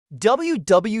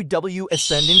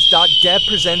www.ascendance.dev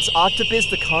presents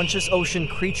Octopus, the conscious ocean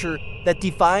creature that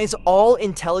defies all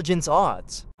intelligence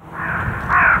odds.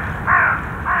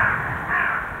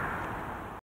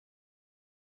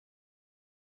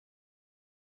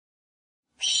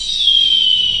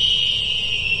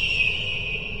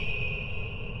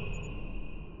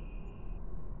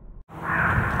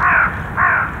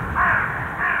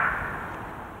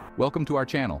 Welcome to our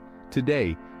channel.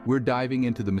 Today, we're diving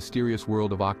into the mysterious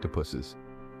world of octopuses.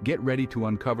 Get ready to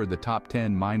uncover the top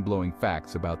 10 mind-blowing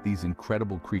facts about these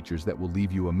incredible creatures that will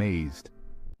leave you amazed.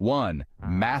 1.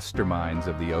 Masterminds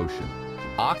of the ocean.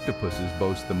 Octopuses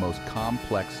boast the most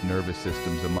complex nervous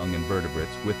systems among invertebrates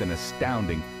with an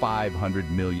astounding 500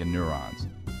 million neurons.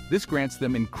 This grants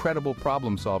them incredible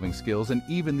problem-solving skills and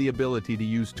even the ability to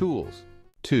use tools.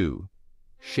 2.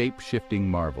 Shape-shifting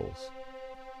marvels.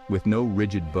 With no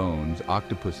rigid bones,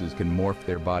 octopuses can morph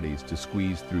their bodies to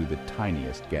squeeze through the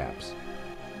tiniest gaps.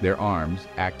 Their arms,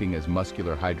 acting as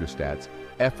muscular hydrostats,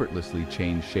 effortlessly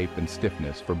change shape and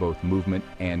stiffness for both movement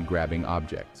and grabbing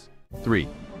objects. 3.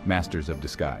 Masters of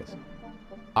disguise.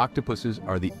 Octopuses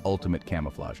are the ultimate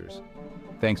camouflagers.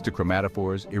 Thanks to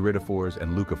chromatophores, iridophores,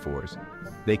 and leucophores,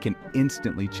 they can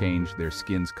instantly change their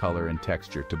skin's color and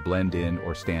texture to blend in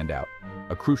or stand out,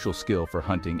 a crucial skill for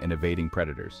hunting and evading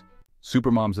predators.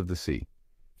 Supermoms of the sea.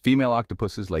 Female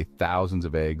octopuses lay thousands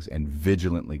of eggs and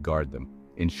vigilantly guard them,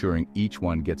 ensuring each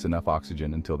one gets enough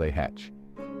oxygen until they hatch.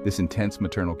 This intense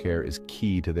maternal care is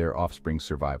key to their offspring's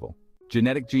survival.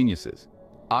 Genetic geniuses.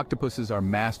 Octopuses are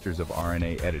masters of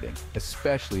RNA editing,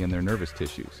 especially in their nervous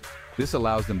tissues. This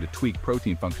allows them to tweak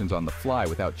protein functions on the fly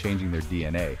without changing their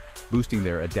DNA, boosting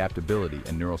their adaptability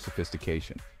and neural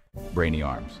sophistication. Brainy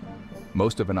arms.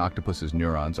 Most of an octopus's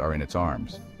neurons are in its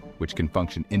arms, which can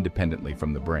function independently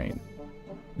from the brain.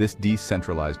 This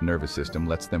decentralized nervous system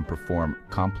lets them perform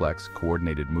complex,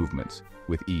 coordinated movements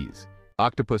with ease.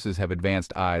 Octopuses have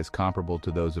advanced eyes comparable to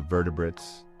those of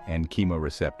vertebrates and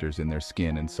chemoreceptors in their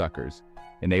skin and suckers,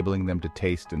 enabling them to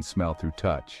taste and smell through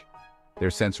touch.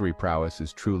 Their sensory prowess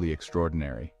is truly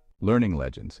extraordinary. Learning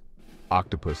legends.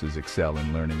 Octopuses excel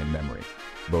in learning and memory,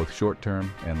 both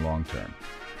short-term and long-term.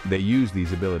 They use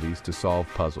these abilities to solve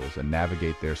puzzles and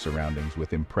navigate their surroundings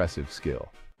with impressive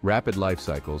skill. Rapid life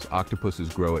cycles. Octopuses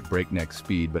grow at breakneck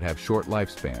speed but have short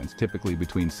lifespans, typically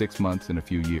between 6 months and a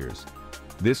few years.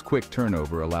 This quick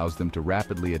turnover allows them to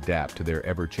rapidly adapt to their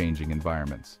ever-changing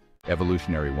environments.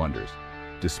 Evolutionary wonders.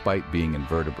 Despite being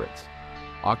invertebrates,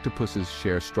 octopuses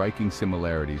share striking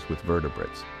similarities with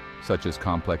vertebrates, such as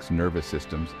complex nervous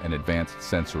systems and advanced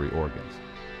sensory organs.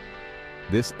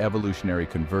 This evolutionary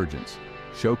convergence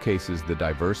showcases the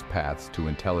diverse paths to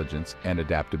intelligence and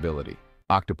adaptability.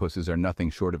 Octopuses are nothing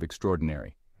short of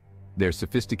extraordinary. Their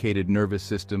sophisticated nervous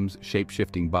systems,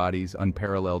 shape-shifting bodies,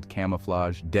 unparalleled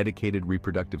camouflage, dedicated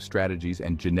reproductive strategies,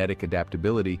 and genetic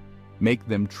adaptability make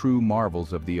them true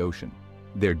marvels of the ocean.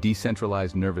 Their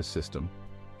decentralized nervous system,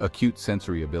 acute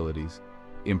sensory abilities,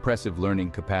 impressive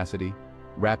learning capacity,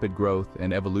 rapid growth,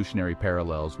 and evolutionary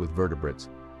parallels with vertebrates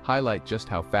highlight just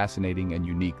how fascinating and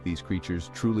unique these creatures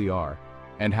truly are,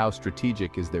 and how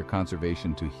strategic is their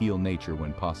conservation to heal nature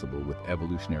when possible with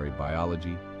evolutionary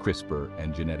biology, CRISPR,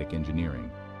 and genetic engineering.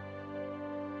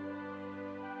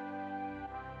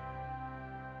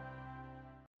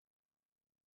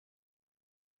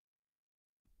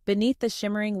 Beneath the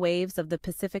shimmering waves of the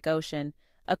Pacific Ocean,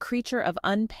 a creature of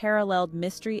unparalleled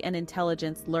mystery and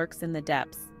intelligence lurks in the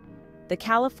depths. The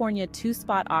California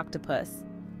two-spot octopus,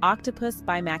 Octopus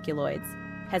bimaculoides,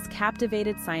 has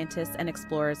captivated scientists and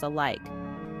explorers alike.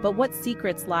 But what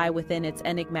secrets lie within its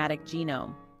enigmatic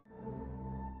genome?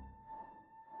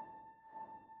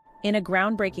 In a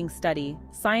groundbreaking study,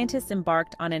 scientists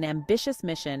embarked on an ambitious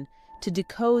mission to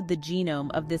decode the genome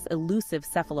of this elusive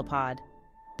cephalopod.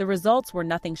 The results were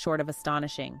nothing short of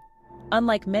astonishing.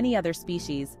 Unlike many other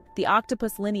species, the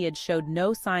octopus lineage showed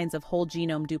no signs of whole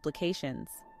genome duplications.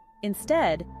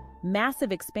 Instead,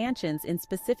 massive expansions in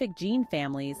specific gene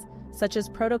families, such as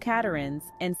protocatarins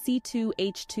and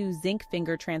C2H2 zinc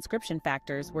finger transcription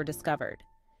factors, were discovered.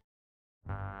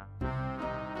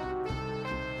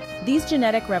 These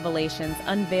genetic revelations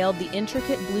unveiled the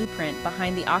intricate blueprint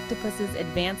behind the octopus's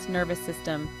advanced nervous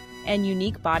system and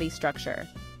unique body structure.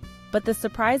 But the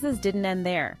surprises didn't end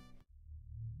there.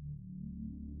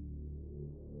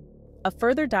 A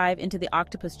further dive into the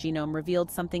octopus genome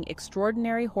revealed something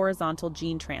extraordinary: horizontal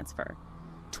gene transfer.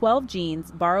 12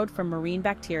 genes, borrowed from marine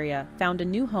bacteria, found a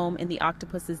new home in the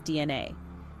octopus's DNA.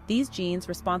 These genes,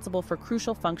 responsible for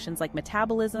crucial functions like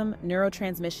metabolism,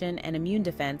 neurotransmission, and immune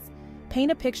defense,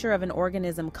 paint a picture of an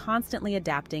organism constantly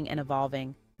adapting and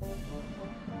evolving.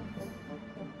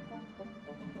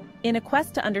 In a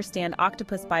quest to understand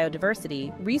octopus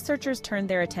biodiversity, researchers turned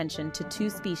their attention to two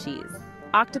species,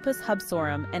 Octopus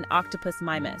hubsorum and Octopus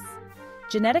mimus.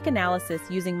 Genetic analysis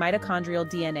using mitochondrial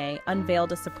DNA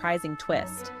unveiled a surprising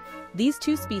twist. These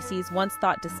two species, once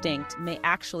thought distinct, may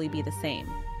actually be the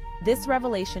same. This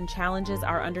revelation challenges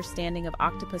our understanding of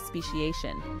octopus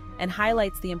speciation and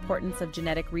highlights the importance of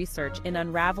genetic research in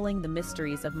unraveling the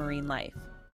mysteries of marine life.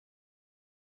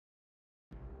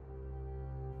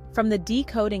 From the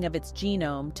decoding of its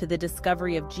genome to the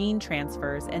discovery of gene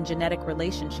transfers and genetic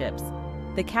relationships,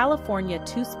 the California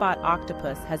two-spot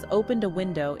octopus has opened a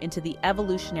window into the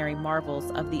evolutionary marvels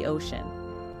of the ocean.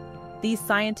 These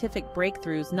scientific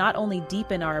breakthroughs not only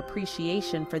deepen our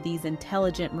appreciation for these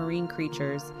intelligent marine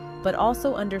creatures, but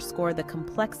also underscore the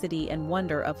complexity and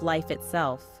wonder of life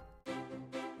itself.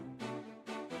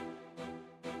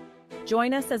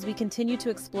 Join us as we continue to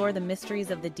explore the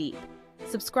mysteries of the deep.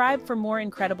 Subscribe for more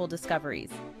incredible discoveries.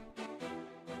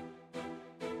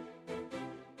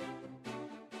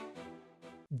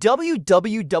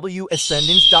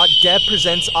 www.ascendance.dev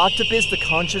presents Octopus, the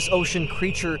conscious ocean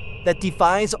creature that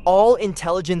defies all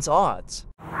intelligence odds.